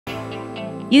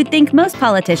You'd think most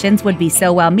politicians would be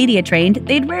so well media trained,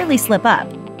 they'd rarely slip up.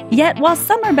 Yet, while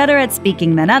some are better at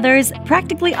speaking than others,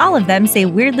 practically all of them say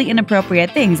weirdly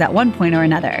inappropriate things at one point or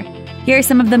another. Here are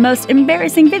some of the most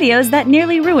embarrassing videos that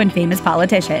nearly ruined famous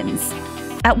politicians.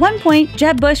 At one point,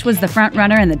 Jeb Bush was the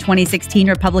frontrunner in the 2016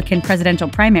 Republican presidential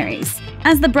primaries.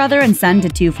 As the brother and son to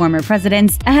two former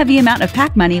presidents, a heavy amount of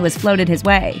PAC money was floated his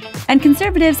way, and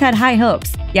conservatives had high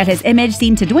hopes, yet his image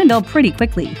seemed to dwindle pretty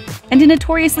quickly. And a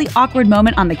notoriously awkward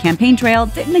moment on the campaign trail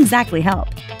didn't exactly help.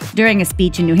 During a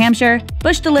speech in New Hampshire,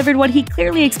 Bush delivered what he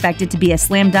clearly expected to be a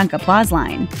slam-dunk applause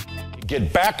line.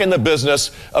 Get back in the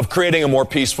business of creating a more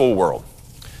peaceful world.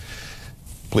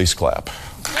 Please clap.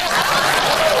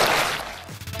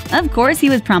 Of course, he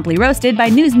was promptly roasted by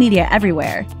news media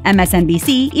everywhere.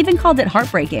 MSNBC even called it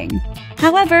heartbreaking.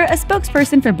 However, a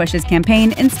spokesperson for Bush's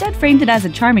campaign instead framed it as a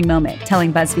charming moment,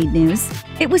 telling BuzzFeed News,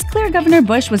 "It was clear Governor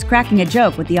Bush was cracking a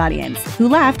joke with the audience, who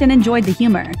laughed and enjoyed the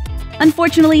humor.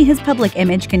 Unfortunately, his public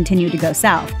image continued to go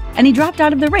south, and he dropped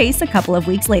out of the race a couple of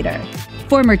weeks later."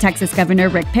 Former Texas Governor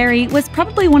Rick Perry was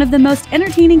probably one of the most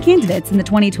entertaining candidates in the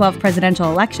 2012 presidential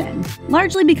election,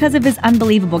 largely because of his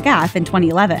unbelievable gaffe in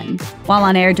 2011. While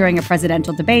on air during a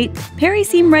presidential debate, Perry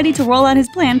seemed ready to roll out his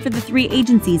plan for the 3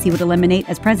 agencies he would eliminate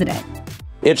as president.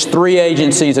 It's 3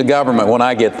 agencies of government when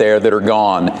I get there that are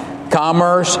gone.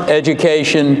 Commerce,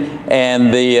 education,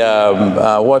 and the,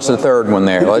 what's the third one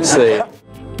there? Let's see.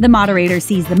 The moderator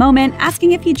seized the moment,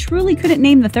 asking if he truly couldn't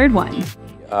name the third one.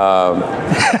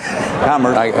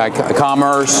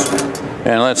 Commerce,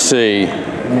 and let's see.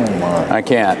 I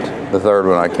can't. The third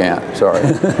one I can't. Sorry.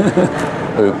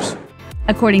 Oops.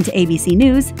 According to ABC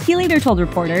News, he later told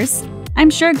reporters, "I'm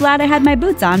sure glad I had my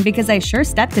boots on because I sure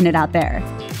stepped in it out there."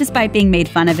 Despite being made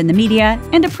fun of in the media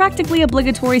and a practically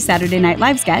obligatory Saturday Night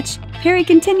Live sketch, Perry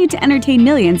continued to entertain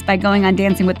millions by going on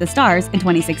Dancing with the Stars in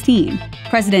 2016.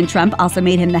 President Trump also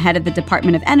made him the head of the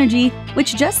Department of Energy,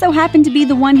 which just so happened to be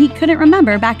the one he couldn't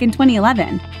remember back in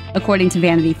 2011. According to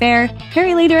Vanity Fair,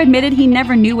 Perry later admitted he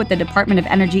never knew what the Department of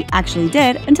Energy actually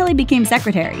did until he became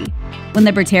secretary. When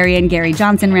Libertarian Gary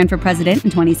Johnson ran for president in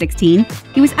 2016,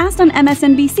 he was asked on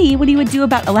MSNBC what he would do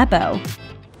about Aleppo.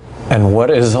 And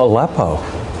what is Aleppo?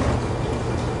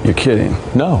 You're kidding.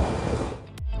 No.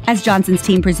 As Johnson's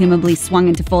team presumably swung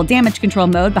into full damage control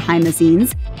mode behind the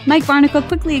scenes, Mike Barnicle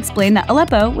quickly explained that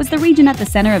Aleppo was the region at the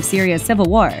center of Syria's civil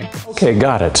war. Okay,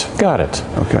 got it.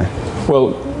 Okay.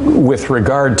 Well, with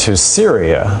regard to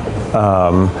Syria,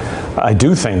 I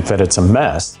do think that it's a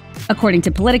mess. According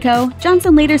to Politico,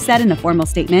 Johnson later said in a formal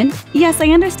statement, "Yes, I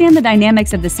understand the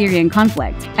dynamics of the Syrian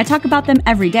conflict. I talk about them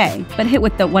every day, but hit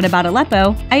with the 'what about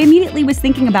Aleppo?' I immediately was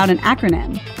thinking about an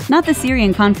acronym, not the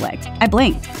Syrian conflict. I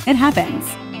blinked. It happens."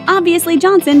 Obviously,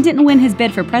 Johnson didn't win his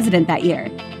bid for president that year.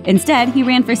 Instead, he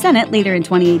ran for Senate later in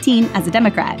 2018 as a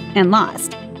Democrat, and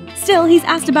lost. Still, he's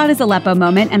asked about his Aleppo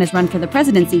moment and his run for the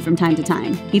presidency from time to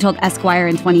time. He told Esquire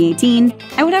in 2018,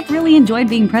 "I would have really enjoyed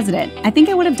being president. I think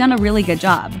I would have done a really good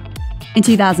job." In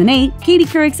 2008, Katie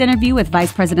Couric's interview with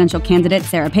vice presidential candidate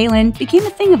Sarah Palin became a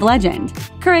thing of legend.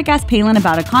 Couric asked Palin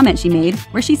about a comment she made,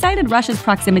 where she cited Russia's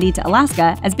proximity to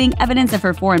Alaska as being evidence of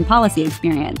her foreign policy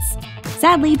experience.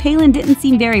 Sadly, Palin didn't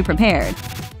seem very prepared.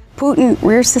 Putin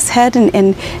rears his head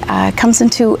and comes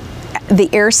into the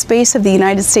airspace of the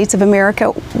United States of America.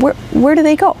 Where do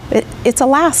they go? It's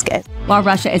Alaska. While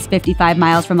Russia is 55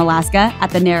 miles from Alaska, at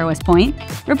the narrowest point,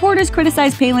 reporters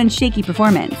criticized Palin's shaky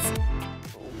performance.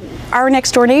 Our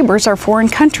next door neighbors are foreign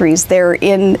countries. They're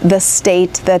in the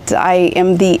state that I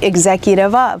am the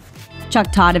executive of.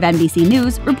 Chuck Todd of NBC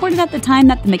News reported at the time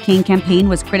that the McCain campaign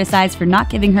was criticized for not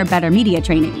giving her better media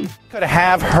training. Could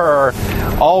have her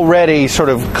already sort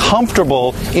of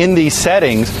comfortable in these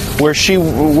settings where she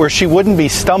wouldn't be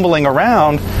stumbling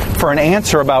around for an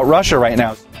answer about Russia right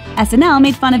now. SNL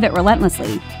made fun of it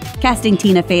relentlessly, casting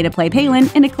Tina Fey to play Palin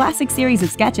in a classic series of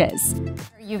sketches.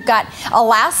 You've got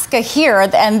Alaska here,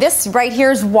 and this right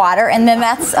here is water, and then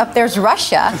that's up there's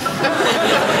Russia.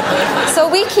 So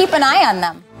we keep an eye on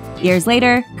them. Years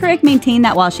later, Couric maintained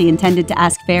that while she intended to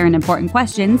ask fair and important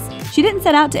questions, she didn't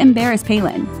set out to embarrass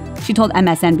Palin. She told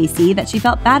MSNBC that she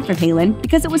felt bad for Palin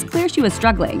because it was clear she was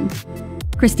struggling.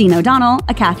 Christine O'Donnell,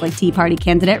 a Catholic Tea Party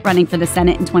candidate running for the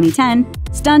Senate in 2010,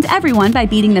 stunned everyone by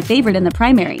beating the favorite in the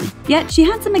primary. Yet she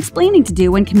had some explaining to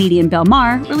do when comedian Bill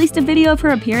Maher released a video of her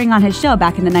appearing on his show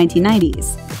back in the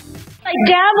 1990s. I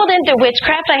dabbled into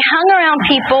witchcraft. I hung around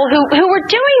people who were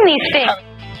doing these things.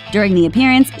 During the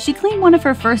appearance, she claimed one of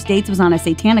her first dates was on a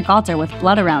satanic altar with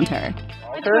blood around her.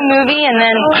 Went to a movie and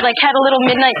then had a little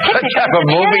midnight picnic. Let's have a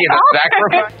movie and a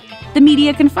sacrifice. The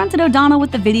media confronted O'Donnell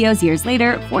with the videos years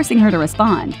later, forcing her to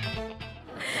respond.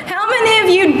 How many of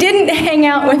you didn't hang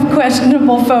out with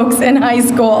questionable folks in high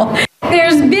school?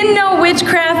 There's been no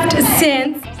witchcraft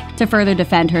since. To further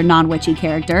defend her non-witchy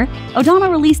character,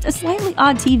 O'Donnell released a slightly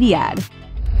odd TV ad.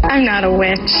 I'm not a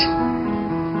witch.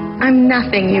 I'm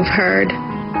nothing you've heard.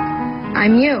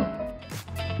 I'm you.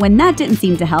 When that didn't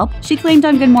seem to help, she claimed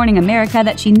on Good Morning America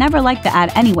that she never liked the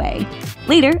ad anyway.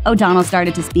 Later, O'Donnell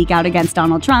started to speak out against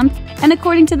Donald Trump, and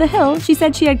according to The Hill, she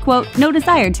said she had, quote, no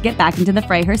desire to get back into the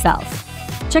fray herself.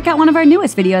 Check out one of our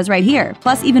newest videos right here,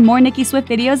 plus even more Nicki Swift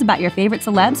videos about your favorite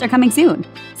celebs are coming soon.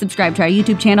 Subscribe to our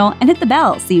YouTube channel and hit the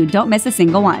bell so you don't miss a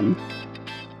single one.